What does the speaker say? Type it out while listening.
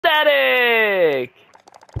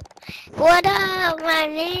What up, my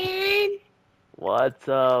man? What's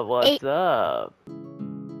up? What's up?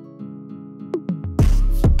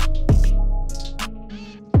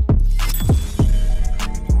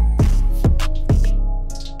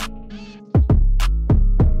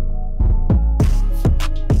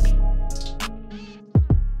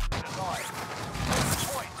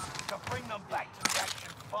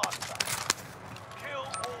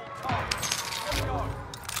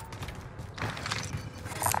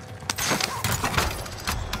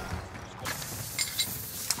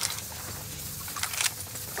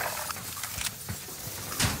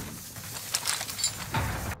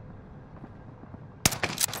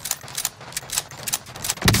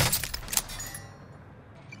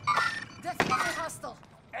 Hostile.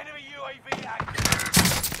 Enemy UAV active.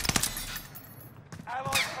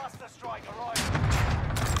 Allied cluster strike arriving.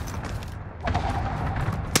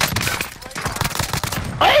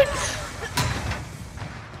 What?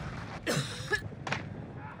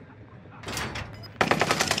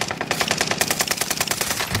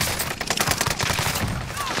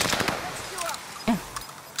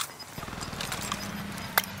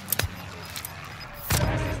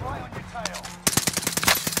 Right on your tail.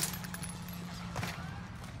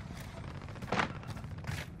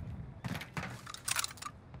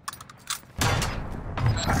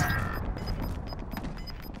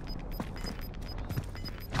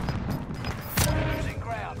 Losing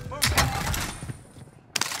ground. Move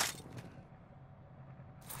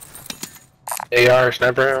it. AR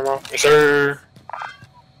sniper ammo. Yes, sir.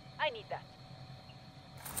 I need that.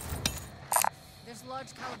 There's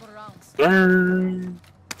large caliber rounds.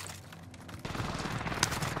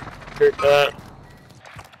 Heard that.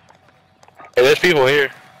 Hey, there's people here.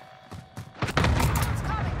 It's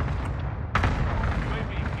coming.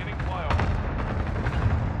 UAV getting wild.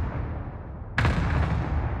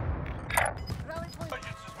 Rally point.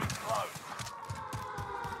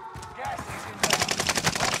 Gas is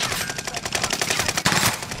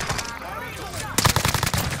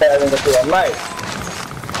Having to feel a light.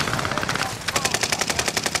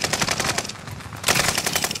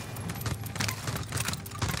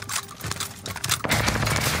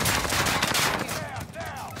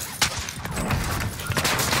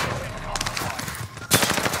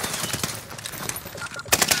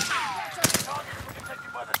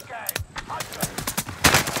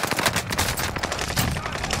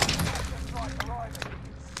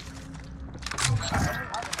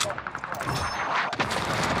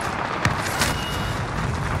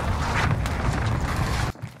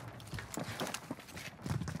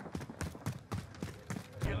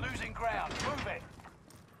 You're losing ground. Move it.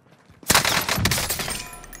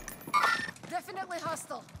 Definitely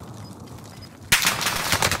hostile.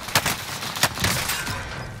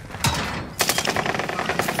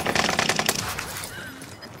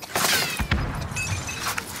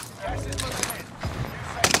 Gas is moving in.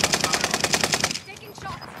 Taking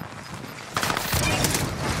shots.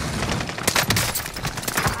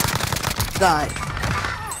 Die.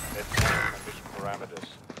 Mission parameters.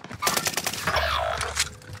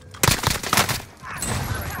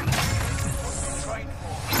 Train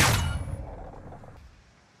for.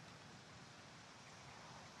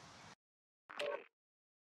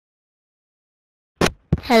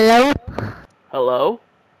 Hello? Hello?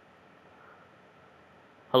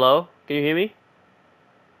 Hello? Can you hear me?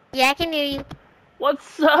 Yeah, I can hear you.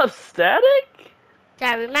 What's up, Static?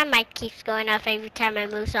 Sorry, my mic keeps going off every time I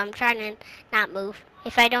move, so I'm trying to not move.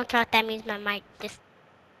 If I don't talk, that means my mic just...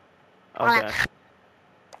 Okay.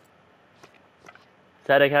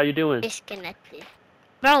 Static, how you doing? disconnected.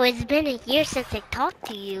 Bro, it's been a year since I talked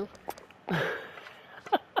to you.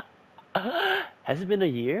 Has it been a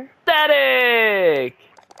year? Static!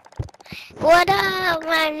 What up,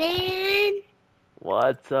 my man?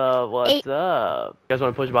 What's up? What's up? You guys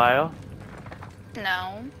want to push bio?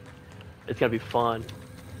 No. It's gonna be fun.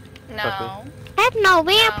 Trust me. No. Heck no,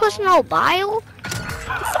 we ain't pushing no bio.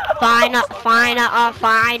 Fine,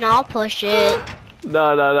 I'll push it.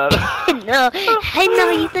 No. No, hey, no,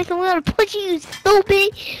 you think I'm gonna push you,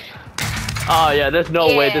 stupid? Oh yeah, there's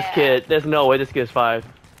no way this Yeah. kid. There's no way this kid's 5.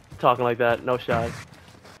 Talking like that, no shot.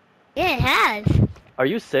 Yeah, it has. Are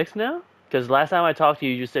you 6 now? Because last time I talked to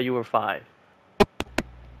you, you said you were 5.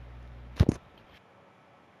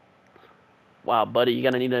 Wow, buddy, you're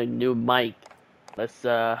gonna need a new mic. Let's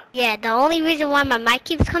Yeah, the only reason why my mic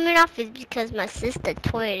keeps coming off is because my sister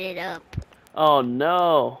tore it up. Oh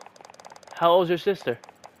no. How old's your sister?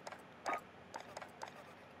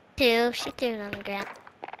 She threw it on the ground.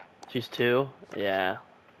 She's 2? Yeah.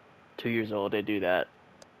 2 years old, they do that.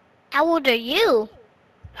 How old are you?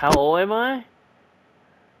 How old am I?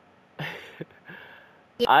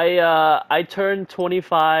 I turned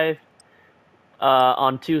 25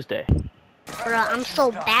 on Tuesday. Bro, I'm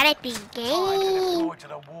so bad at the Time to game. deploy to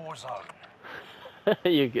the war zone.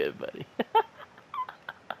 You're good, buddy.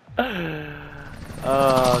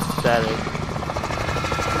 Oh, static.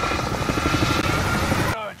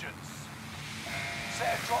 Urgence.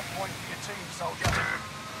 Set a drop point for your team, soldier.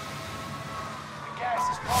 The gas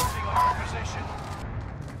is closing on your position.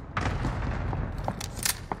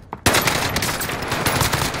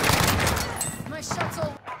 My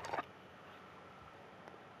shuttle.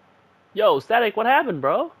 Yo, static, what happened,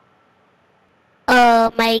 bro?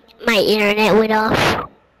 My internet went off.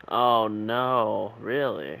 Oh no,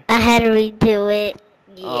 really? I had to redo it.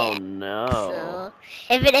 Oh Yeah. no. So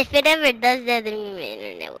if it ever does that, then my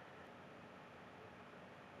internet.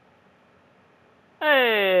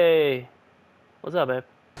 Hey, what's up, babe?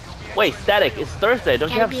 Wait, static, it's Thursday.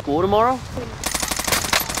 Don't you have school tomorrow?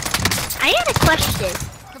 I got a question.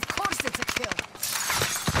 Of course it's a kill.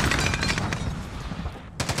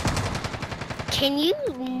 Can you?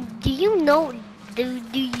 Do you know? Do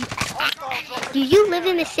you live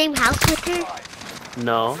in the same house with her?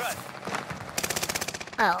 No.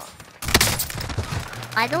 Oh.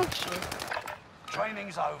 Why don't you?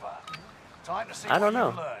 Training's over. Time to see I don't what know.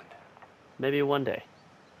 you've learned. Maybe one day.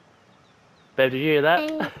 Babe, did you hear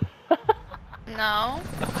that? No.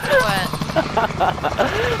 What?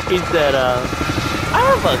 He said, I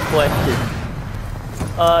have a question.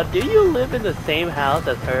 Do you live in the same house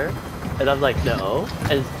as her? And I was like, no.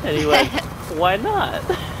 And he went, why not?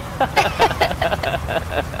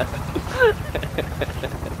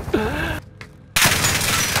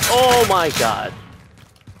 Oh my god.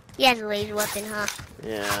 He has a laser weapon, huh?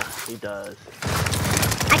 Yeah, he does.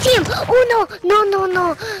 I see him! Oh no! No no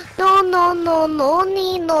no! No no no no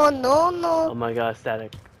no no no! Oh my god,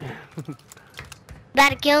 static.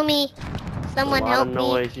 Gotta kill me! Someone a lot help of me!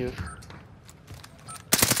 noise, you.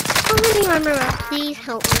 How many armor up? Please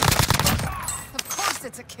help me. Of course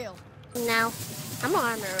it's a kill. Now, I'm gonna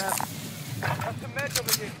armor up.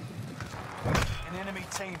 An enemy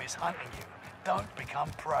team is hunting you. Don't become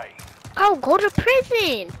prey. Oh, go to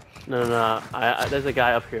prison! No, no, no. There's a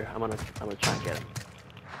guy up here. I'm gonna try and get him.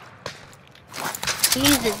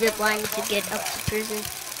 Use the zip line to get up to prison.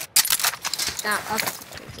 Not up to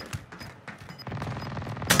prison.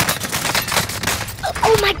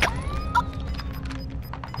 Oh my god!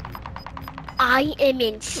 I am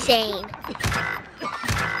insane.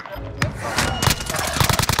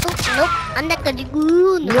 Oh, nope, I'm not gonna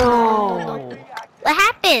do. No. What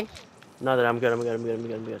happened? No, that I'm good. I'm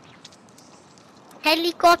good.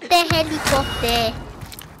 Helicopter, helicopter.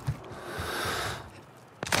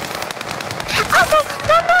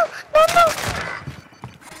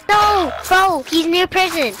 Oh no, bro, he's near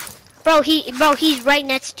prison. Bro, he's right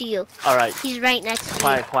next to you. All right. He's right next to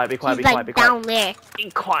you. Quiet, be quiet, He's be quiet, like be quiet. down there. Be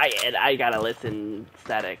quiet. I gotta listen,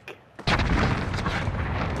 static.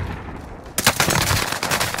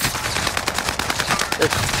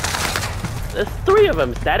 There's three of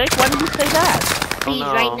them, static. Why did you say that? Oh, He's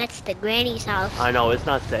no. right next to Granny's house. I know it's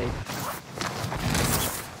not safe.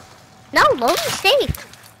 No, Logan's safe.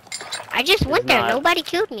 I just went there. not. Nobody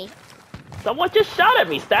killed me. Someone just shot at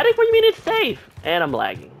me, static. What do you mean it's safe? And I'm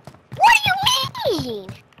lagging. What do you mean?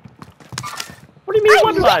 What do you mean? I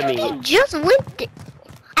What do I literally mean? just went there.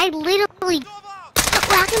 I literally.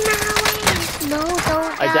 Walking my way. No, don't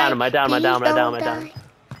die. I down him. I down him. I Please down him. I down him. I don't down him. die.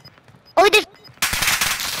 Oh, this.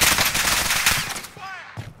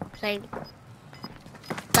 Like.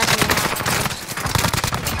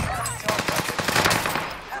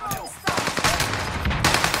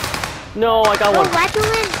 No, I got Oh, one. why'd you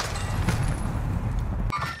win?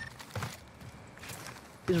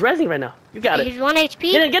 He's rezzing right now. You got it. He's 1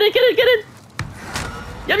 HP. Get in.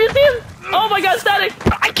 Yeah, you see him? Oh my god, static.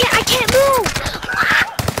 I can't move.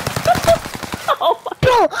 Oh my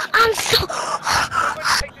Bro, I'm so.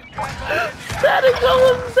 static, what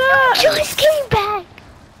was that? Just came back.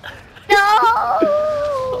 No.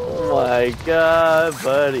 Oh my god,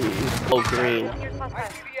 buddy. Oh, green.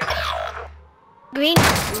 Green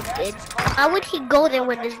stupid. How would he go there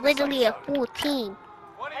when there's literally a full team?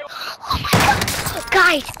 Oh my god.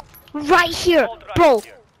 Guys, right here. Bro,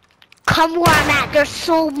 come where I'm at. There's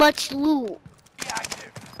so much loot.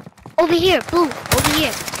 Over here, blue. Over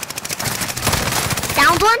here.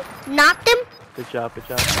 Downed one. Knocked him. Good job, good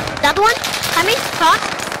job. The other one. Coming. Cross.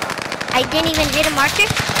 I didn't even hit a marker.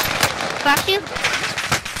 Cross you.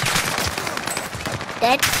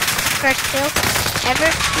 Dead. First kill ever.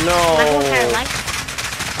 No. My whole entire life.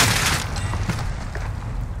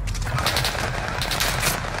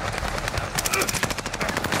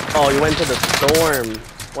 Oh, you went to the storm.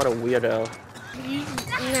 What a weirdo.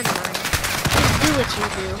 Never mind. Just do what you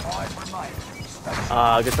do.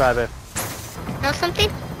 Good try, babe. Know something?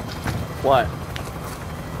 What?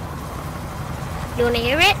 You wanna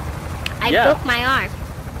hear it? I Yeah. broke my arm.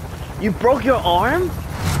 You broke your arm?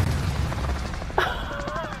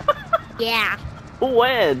 Yeah.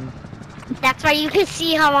 When? That's why you can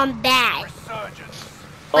see how I'm bad.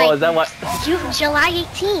 Oh, is that what? July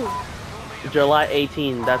 18. July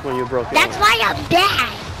 18, that's when you broke your That's arm. why I'm bad.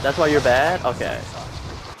 That's why you're bad? Okay.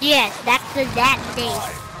 Yes, that's that day.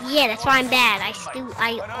 Yeah, that's why I'm bad. I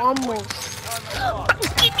almost.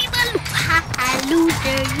 Give me my I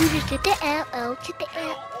loser. You just hit the L to the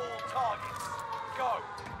L.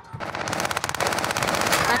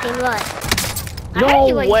 Fucking what? I heard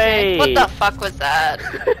you No what you said. way! What the fuck was that?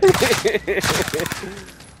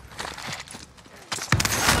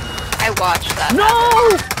 I watched that.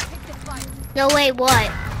 No! No way,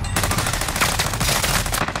 what?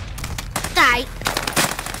 Die.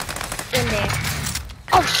 In there.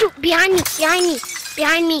 Oh shoot, behind me,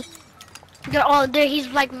 behind me. They're all there, he's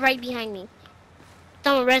like right behind me.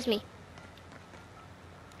 Someone res me.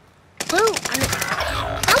 Blue,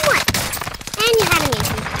 someone. And you had me.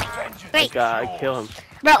 Great. God, I kill him.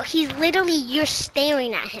 Bro, he's literally, you're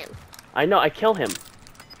staring at him. I know, I kill him.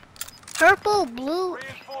 Purple, blue.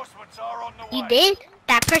 You did?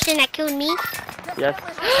 That person that killed me? Yes.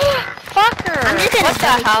 Fucker! I'm just gonna What the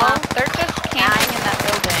belly hell? flop. They're just camping in that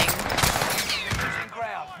building.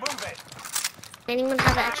 Anyone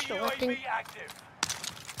have an extra weapon?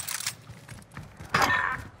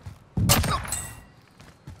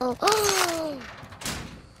 Oh.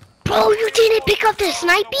 Bro, you didn't pick up the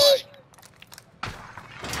snipey?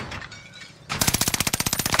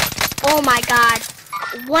 Oh my god.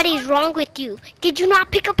 What is wrong with you? Did you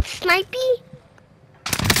not pick up the snipey?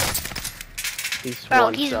 He's Bro,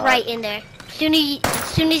 one he's shot. right in there. As soon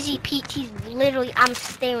as he peeked, he's literally, I'm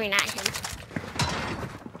staring at him.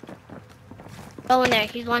 Go in there,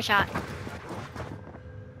 he's one shot.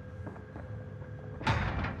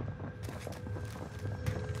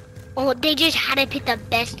 Oh, they just had to pick the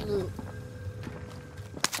best loot.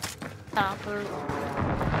 Stopper.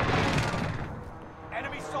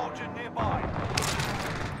 Enemy soldier nearby.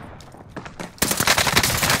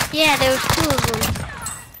 Yeah, there was two of them.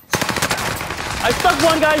 I stuck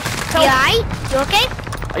one, guys! Help! You alright? You okay?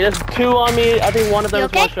 There's two on me. I think one of them You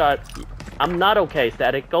is okay? one shot. I'm not okay,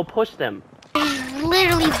 Static. Go push them. He's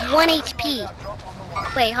literally 1 HP.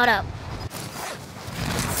 Wait, hold up.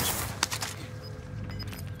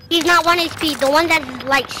 He's not 1 HP. The one that's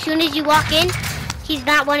like, soon as you walk in, he's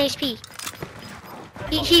not 1 HP.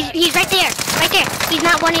 He's right there. Right there. He's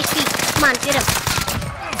not 1 HP. Come on, get him.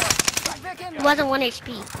 He wasn't 1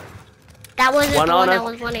 HP. That wasn't One the on one that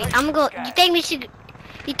us. was 1 HP. I'm gonna go.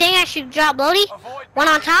 You think I should drop Lodi? One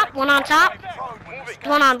on top. One on top.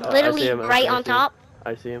 One on I see literally him, right I on see him. top.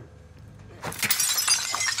 I see him.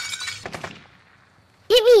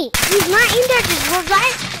 Hit me! He's not in there, just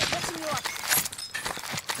revive!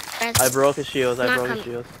 I broke his shields. I Not broke his coming.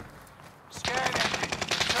 shields.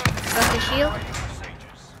 Broke the shield.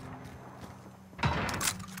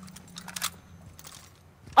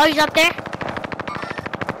 Oh, he's up there.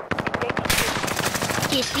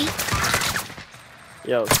 See his feet?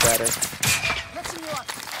 Yo, Static.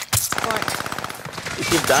 What? You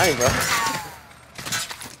keep dying, bro.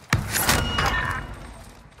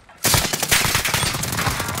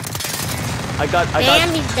 I got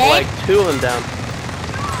Damn, he's dead? like 2 of them down.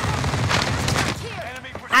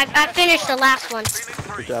 I finished the last one.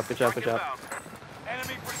 Good job, good job, good job.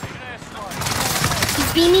 Enemy precision airstrike.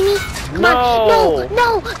 He's beaming me. Come No. on.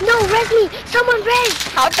 No, res me. Someone res.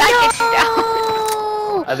 How'd that get you down?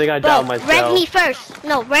 No. I think I Bro, downed myself. res me first.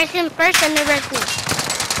 No, res him first and then res me.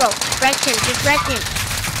 Bro, res him. Just res him.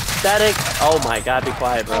 Static. Oh my god, be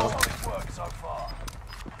quiet, bro. Solid work so far.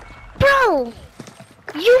 Bro,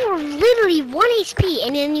 you were literally 1 HP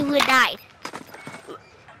and then you would have died.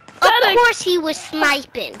 Of course he was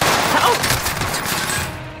sniping. You've got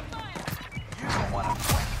one of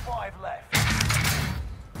 25 left.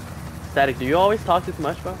 Static, do you always talk this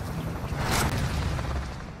much, bro?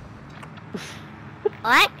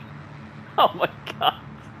 What? Oh my god.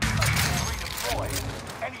 Redeploy.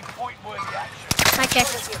 Any point worthy action. My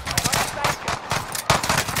chest.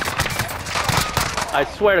 I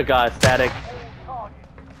swear to god, Static.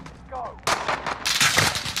 Go.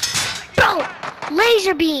 Bro,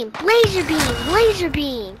 laser beam, laser beam, laser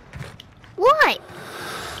beam. What?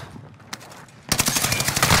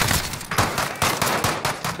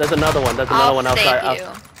 There's another one. There's another I'll one outside. save you.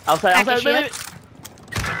 Outside, Pack outside. your shield.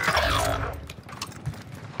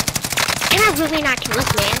 Can I really not kill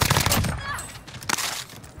this man?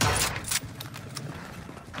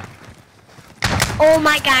 Oh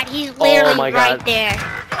my god, he's literally my right God. there.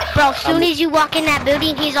 Bro, as soon as you walk in that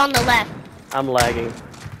building, he's on the left. I'm lagging.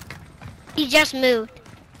 He just moved.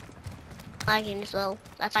 Lagging, so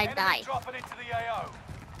that's why I Enemy died. dropping into the AO.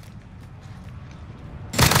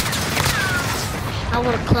 I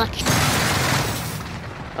would have clutched.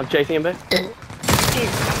 I'm chasing him back.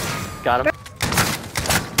 Got him.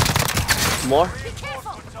 More?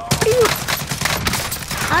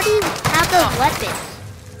 How do you have those weapons?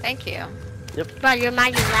 Thank you. Bro, your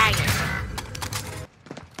mind is lagging.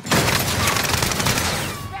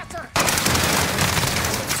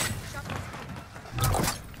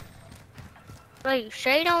 Bro, you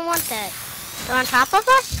sure you don't want that? They're on top of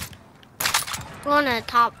us? We're on the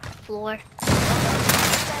top floor.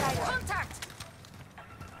 Contact!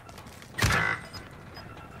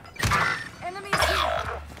 Enemies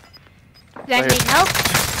here! You guys Right need help?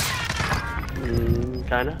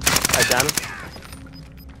 Kinda. I got him.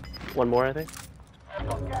 One more, I think.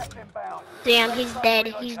 Got gas inbound. Damn, he's dead.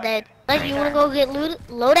 He's dead. Like, you wanna go get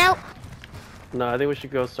loadout? No, I think we should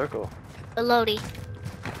go circle. Or loady?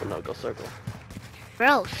 Oh, no, go circle.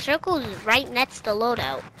 Bro, circle's right next to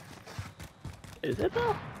loadout. Is it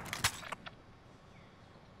though?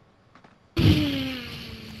 I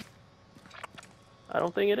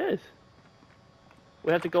don't think it is.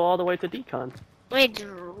 We have to go all the way to decon. It's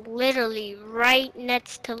literally right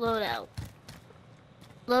next to loadout.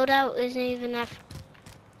 Loadout isn't even that.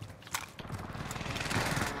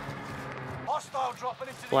 Hostile dropping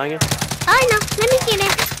into the Flying area. it. I know. Let me get in.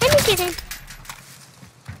 Let me get in.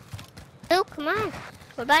 Oh, come on.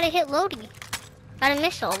 We're about to hit Lodi. Gotta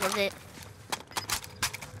miss all of it.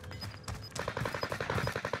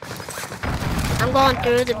 I'm going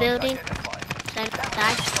through the building. Die.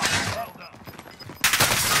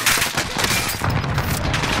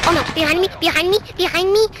 Oh no, behind me, behind me,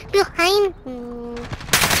 behind me, behind me.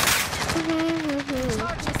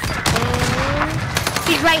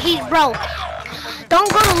 He's right, he's bro. Don't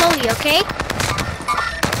go to Lodi, okay?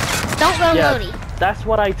 Don't go to Yeah, Lodi. that's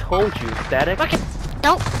what I told you, Static.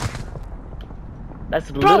 Don't. That's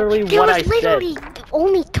Bro, literally there what was I literally said.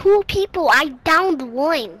 only 2 people. I downed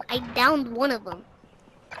one. I downed one of them.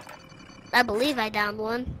 I believe I downed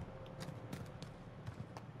one.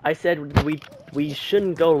 I said we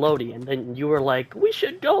shouldn't go Lodi, and then you were like, we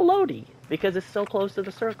should go Lodi because it's so close to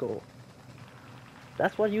the circle.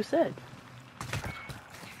 That's what you said.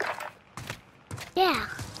 Yeah.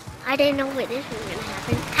 I didn't know what this was gonna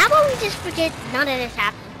happen. How about we just forget none of this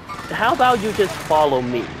happened? How about you just follow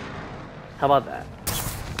me? How about that?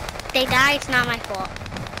 If they die, it's not my fault.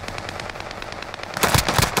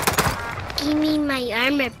 Give me my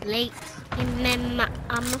armor plates. Give me my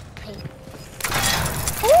armor plate.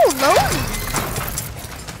 Oh, Lodi!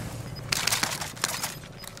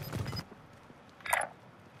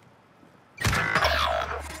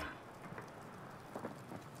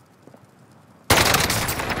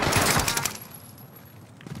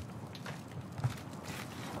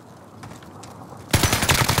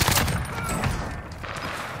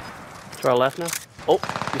 To our left now. Oh,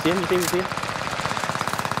 you see him? You see him? You see him?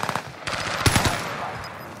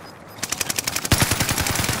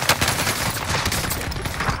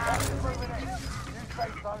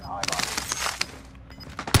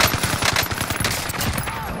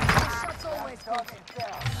 Shots always good.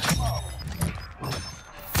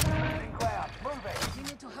 You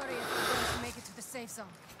need to hurry if we're going to make it to the safe zone.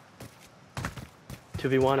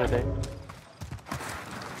 2v1, I think.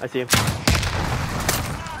 I see him.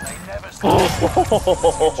 They never stop. Oh,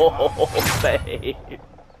 babe.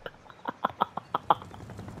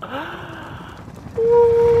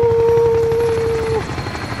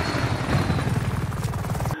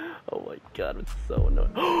 Oh my god, it's so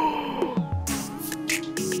annoying.